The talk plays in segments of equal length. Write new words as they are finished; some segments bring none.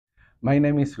My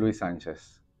name is Luis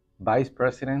Sanchez, Vice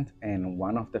President and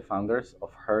one of the founders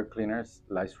of Hair Cleaners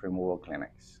Lice Removal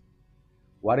Clinics.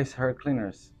 What is Hair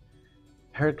Cleaners?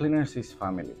 Hair Cleaners is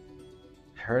family.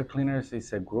 Hair Cleaners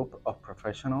is a group of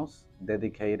professionals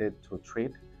dedicated to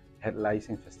treat head lice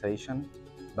infestation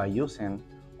by using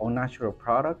all natural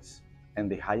products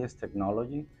and the highest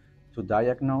technology to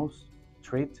diagnose,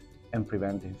 treat, and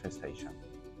prevent infestation.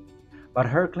 But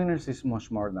Hair Cleaners is much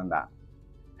more than that.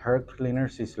 Hair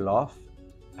Cleaners is love,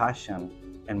 passion,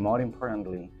 and more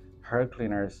importantly, Hair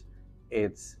Cleaners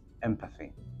it's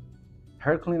empathy.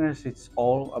 Hair Cleaners is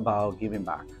all about giving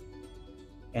back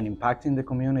and impacting the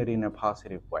community in a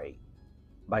positive way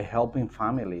by helping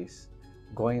families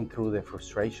going through the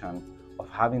frustration of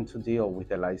having to deal with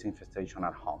the lice infestation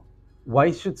at home.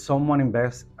 Why should someone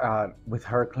invest with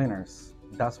Hair Cleaners?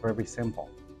 That's very simple.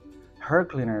 Hair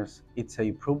Cleaners, it's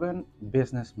a proven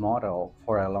business model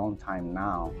for a long time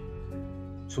now,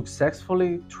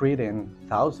 successfully treating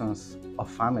thousands of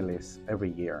families every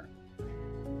year.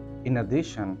 In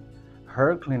addition,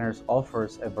 Hair Cleaners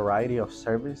offers a variety of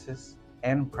services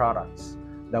and products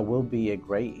that will be a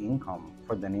great income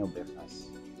for the new business.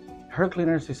 Hair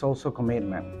Cleaners is also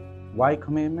commitment. Why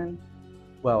commitment?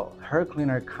 Well, Hair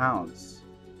Cleaner counts,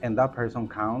 and that person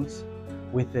counts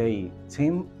with a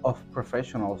team of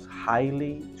professionals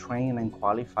highly trained and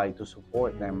qualified to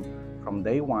support them from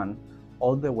day one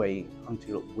all the way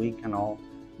until we can all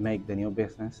make the new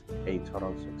business a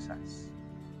total success.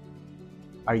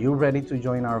 Are you ready to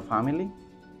join our family?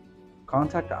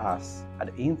 Contact us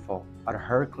at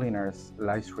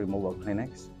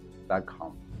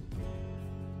info@haircleanersliceremovalclinics.com.